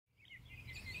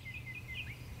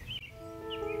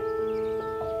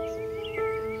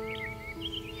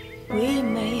We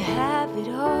may have it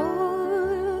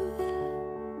all,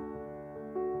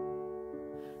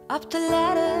 up the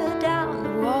ladder, down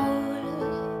the wall,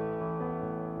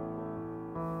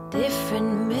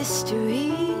 different mysteries,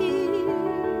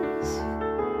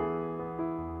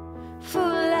 full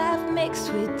life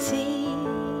mixed with tears.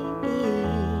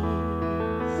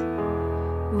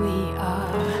 We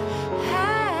are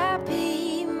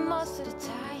happy most of the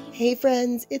time. Hey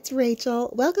friends, it's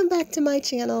Rachel. Welcome back to my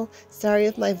channel. Sorry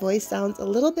if my voice sounds a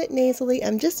little bit nasally.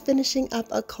 I'm just finishing up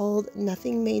a cold,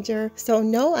 nothing major. So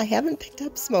no, I haven't picked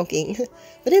up smoking.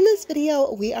 But in this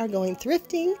video, we are going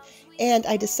thrifting, and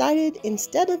I decided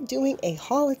instead of doing a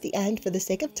haul at the end for the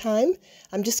sake of time,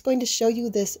 I'm just going to show you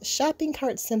this shopping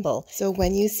cart symbol. So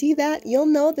when you see that, you'll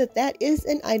know that that is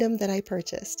an item that I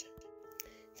purchased.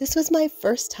 This was my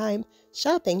first time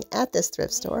shopping at this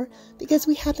thrift store because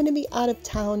we happened to be out of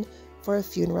town for a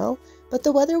funeral, but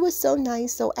the weather was so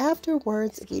nice, so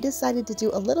afterwards we decided to do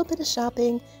a little bit of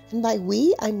shopping, and by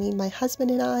we, I mean my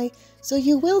husband and I, so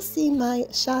you will see my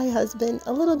shy husband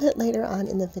a little bit later on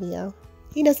in the video.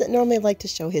 He doesn't normally like to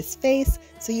show his face,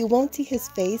 so you won't see his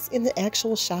face in the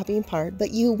actual shopping part,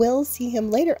 but you will see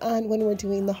him later on when we're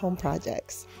doing the home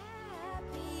projects.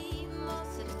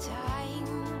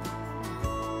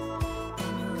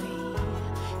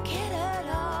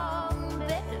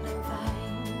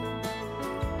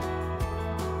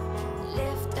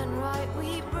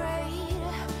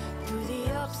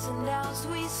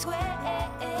 We swear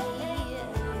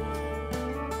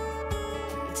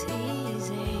it's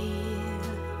easy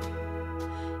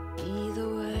either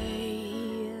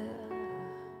way.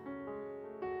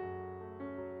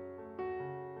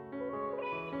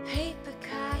 Paper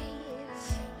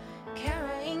kites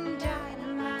carrying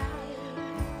dynamite.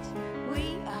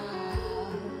 We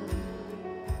are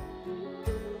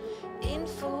in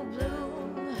full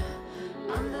bloom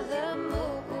under the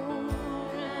moon.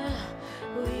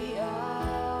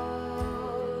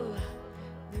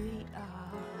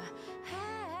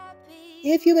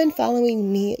 If you've been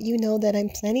following me, you know that I'm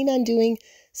planning on doing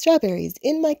strawberries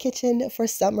in my kitchen for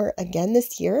summer again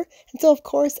this year. And so of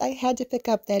course I had to pick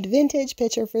up that vintage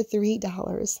pitcher for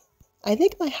 $3. I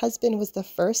think my husband was the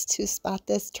first to spot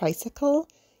this tricycle.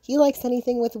 He likes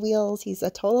anything with wheels. He's a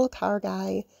total car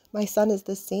guy. My son is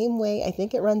the same way. I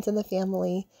think it runs in the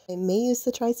family. I may use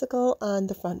the tricycle on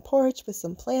the front porch with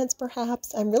some plants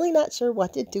perhaps. I'm really not sure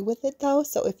what to do with it though.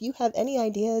 So if you have any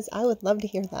ideas, I would love to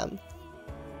hear them.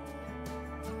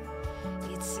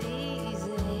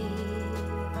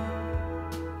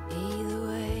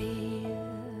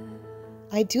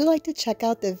 I do like to check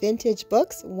out the vintage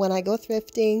books when I go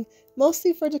thrifting,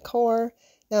 mostly for decor.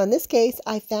 Now in this case,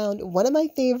 I found one of my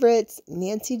favorites,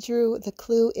 Nancy Drew, The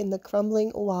Clue in the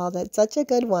Crumbling Wall. That's such a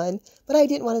good one, but I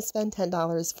didn't want to spend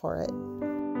 $10 for it.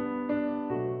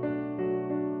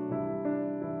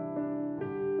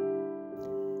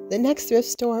 The next thrift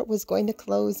store was going to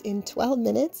close in 12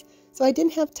 minutes, so I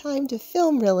didn't have time to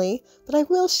film really, but I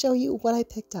will show you what I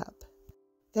picked up.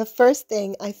 The first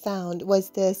thing I found was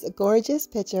this gorgeous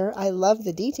picture. I love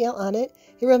the detail on it.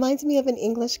 It reminds me of an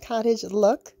English cottage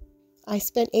look. I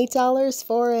spent $8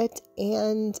 for it,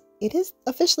 and it is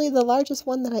officially the largest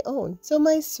one that I own. So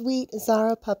my sweet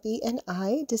Zara puppy and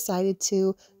I decided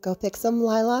to go pick some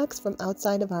lilacs from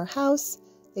outside of our house.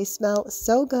 They smell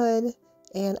so good,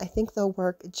 and I think they'll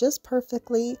work just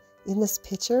perfectly in this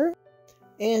picture.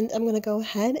 And I'm going to go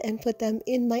ahead and put them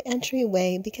in my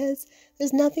entryway because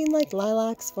there's nothing like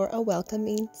lilacs for a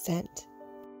welcoming scent.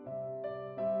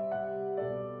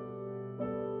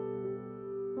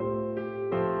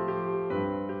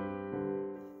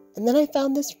 And then I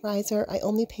found this riser. I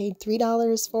only paid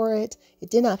 $3 for it.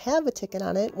 It did not have a ticket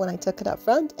on it when I took it up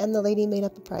front, and the lady made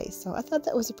up a price. So I thought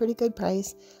that was a pretty good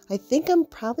price. I think I'm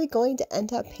probably going to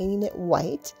end up painting it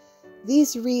white.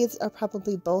 These wreaths are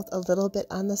probably both a little bit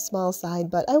on the small side,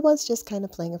 but I was just kind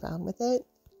of playing around with it.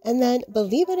 And then,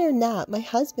 believe it or not, my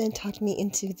husband talked me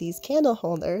into these candle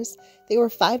holders. They were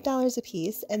 $5 a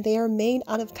piece, and they are made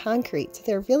out of concrete, so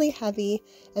they're really heavy.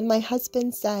 And my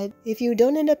husband said, if you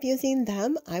don't end up using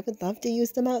them, I would love to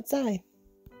use them outside.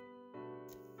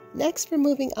 Next, we're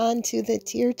moving on to the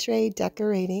tier tray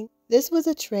decorating. This was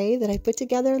a tray that I put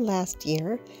together last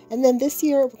year, and then this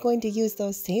year we're going to use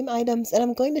those same items, and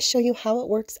I'm going to show you how it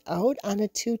works out on a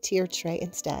 2-tier tray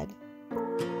instead.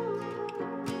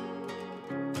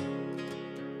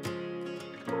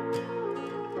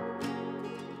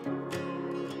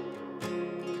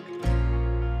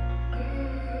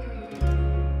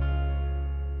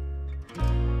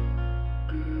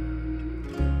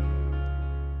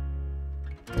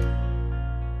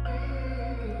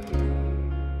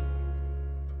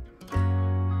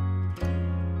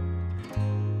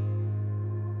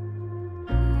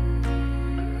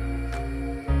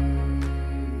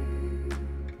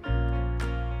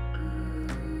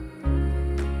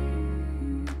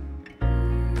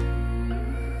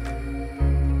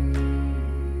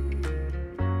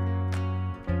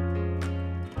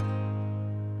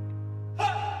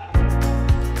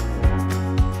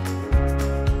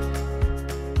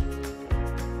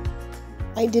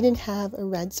 I didn't have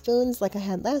red spoons like I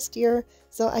had last year,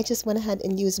 so I just went ahead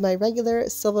and used my regular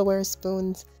silverware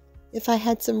spoons. If I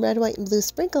had some red, white, and blue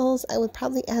sprinkles, I would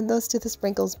probably add those to the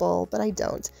sprinkles bowl, but I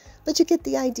don't. But you get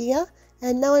the idea.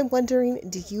 And now I'm wondering,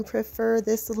 do you prefer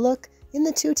this look in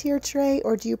the 2-tier tray,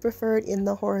 or do you prefer it in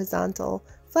the horizontal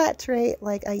flat tray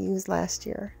like I used last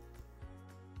year?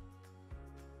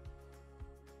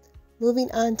 Moving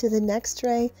on to the next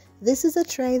tray. This is a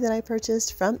tray that I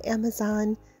purchased from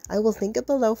Amazon. I will link it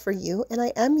below for you, and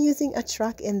I am using a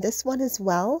truck in this one as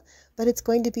well, but it's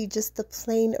going to be just the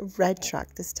plain red truck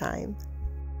this time.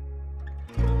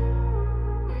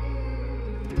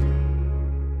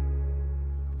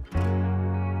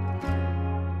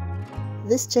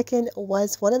 This chicken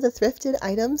was one of the thrifted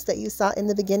items that you saw in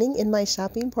the beginning in my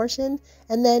shopping portion,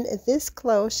 and then this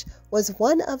cloche was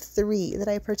one of 3 that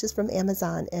I purchased from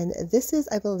Amazon, and this is,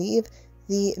 I believe,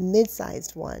 the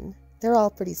mid-sized one. They're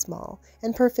all pretty small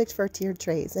and perfect for tiered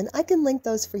trays, and I can link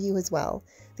those for you as well.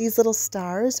 These little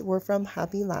stars were from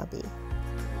Hobby Lobby.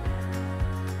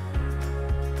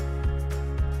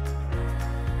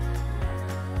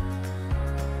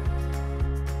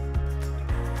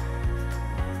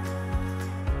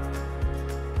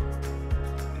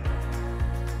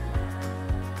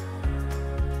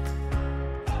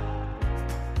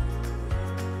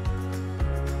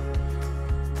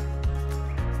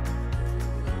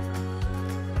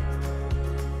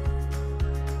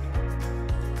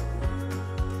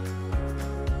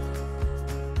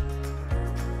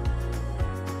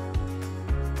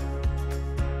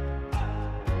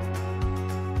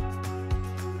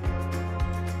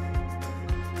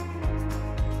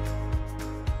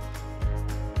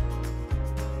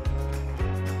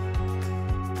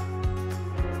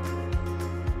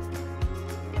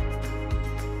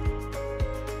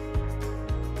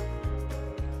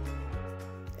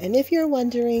 And if you're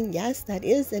wondering, yes, that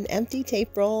is an empty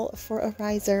tape roll for a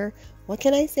riser. What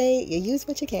can I say? You use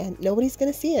what you can. Nobody's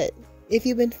going to see it. If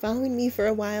you've been following me for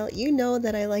a while, you know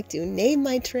that I like to name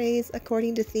my trays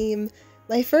according to theme.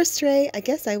 My first tray, I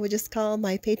guess I would just call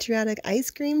my patriotic ice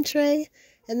cream tray.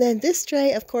 And then this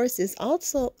tray, of course, is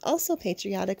also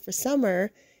patriotic for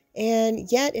summer.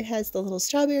 And yet it has the little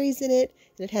strawberries in it,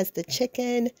 and it has the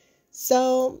chicken.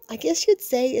 So I guess you'd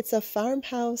say it's a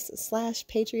farmhouse /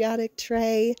 patriotic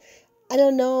tray. I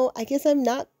don't know. I guess I'm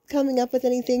not coming up with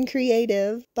anything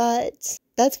creative, but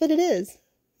that's what it is.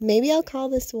 Maybe I'll call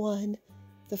this one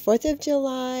the 4th of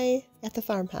July at the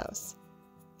farmhouse.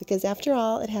 Because after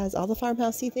all, it has all the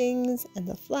farmhousey things and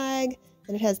the flag,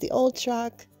 and it has the old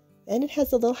truck, and it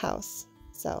has the little house.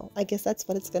 So I guess that's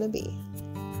what it's going to be.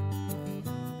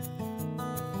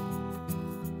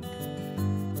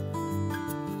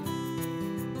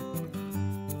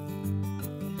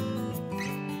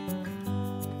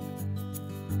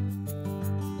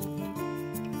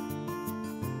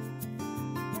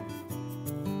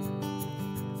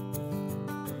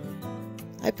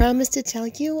 I promised to tell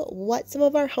you what some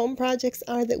of our home projects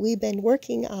are that we've been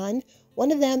working on.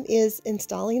 One of them is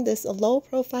installing this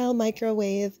low-profile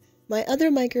microwave. My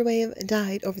other microwave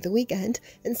died over the weekend,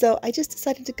 and so I just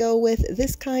decided to go with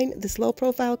this kind, this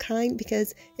low-profile kind,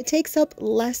 because it takes up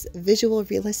less visual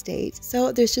real estate.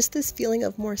 So there's just this feeling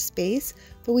of more space,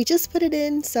 but we just put it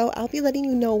in, so I'll be letting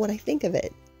you know what I think of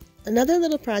it. Another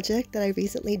little project that I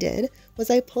recently did was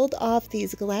I pulled off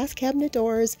these glass cabinet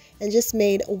doors and just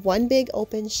made one big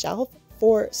open shelf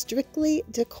for strictly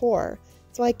decor.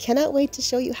 So I cannot wait to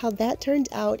show you how that turned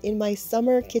out in my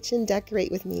summer kitchen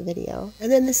decorate with me video.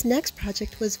 And then this next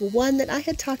project was one that I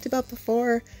had talked about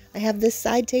before. I have this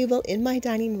side table in my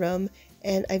dining room,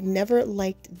 and I've never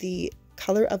liked the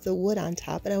color of the wood on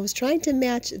top, and I was trying to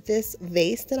match this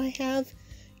vase that I have.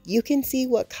 You can see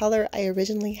what color I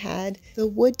originally had. The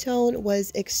wood tone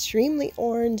was extremely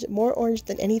orange, more orange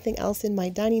than anything else in my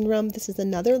dining room. This is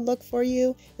another look for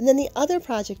you. And then the other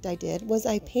project I did was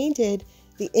I painted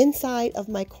the inside of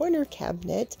my corner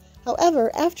cabinet.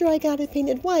 However, after I got it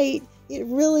painted white, it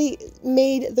really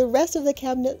made the rest of the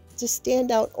cabinet just stand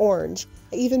out orange.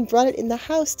 I even brought it in the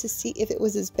house to see if it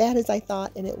was as bad as I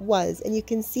thought, and it was. And you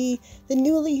can see the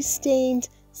newly stained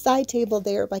side table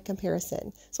there by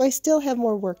comparison. So I still have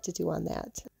more work to do on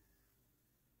that.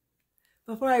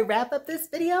 Before I wrap up this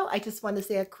video, I just want to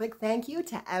say a quick thank you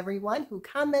to everyone who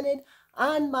commented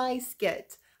on my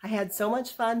skit. I had so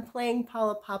much fun playing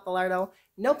Paula Pappalardo.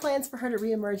 No plans for her to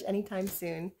reemerge anytime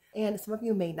soon. And some of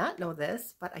you may not know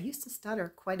this, but I used to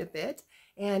stutter quite a bit.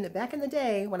 And back in the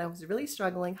day, when I was really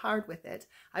struggling hard with it,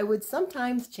 I would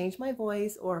sometimes change my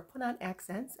voice or put on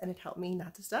accents, and it helped me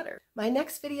not to stutter. My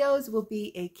next videos will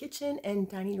be a kitchen and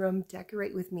dining room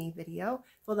decorate with me video.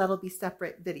 So that'll be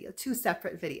two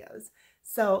separate videos.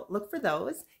 So look for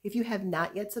those. If you have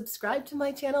not yet subscribed to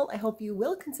my channel, I hope you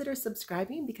will consider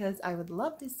subscribing because I would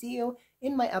love to see you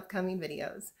in my upcoming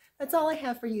videos. That's all I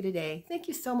have for you today. Thank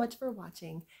you so much for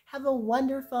watching. Have a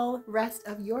wonderful rest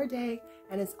of your day,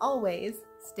 and as always,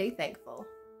 stay thankful.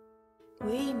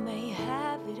 We may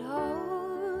have it all.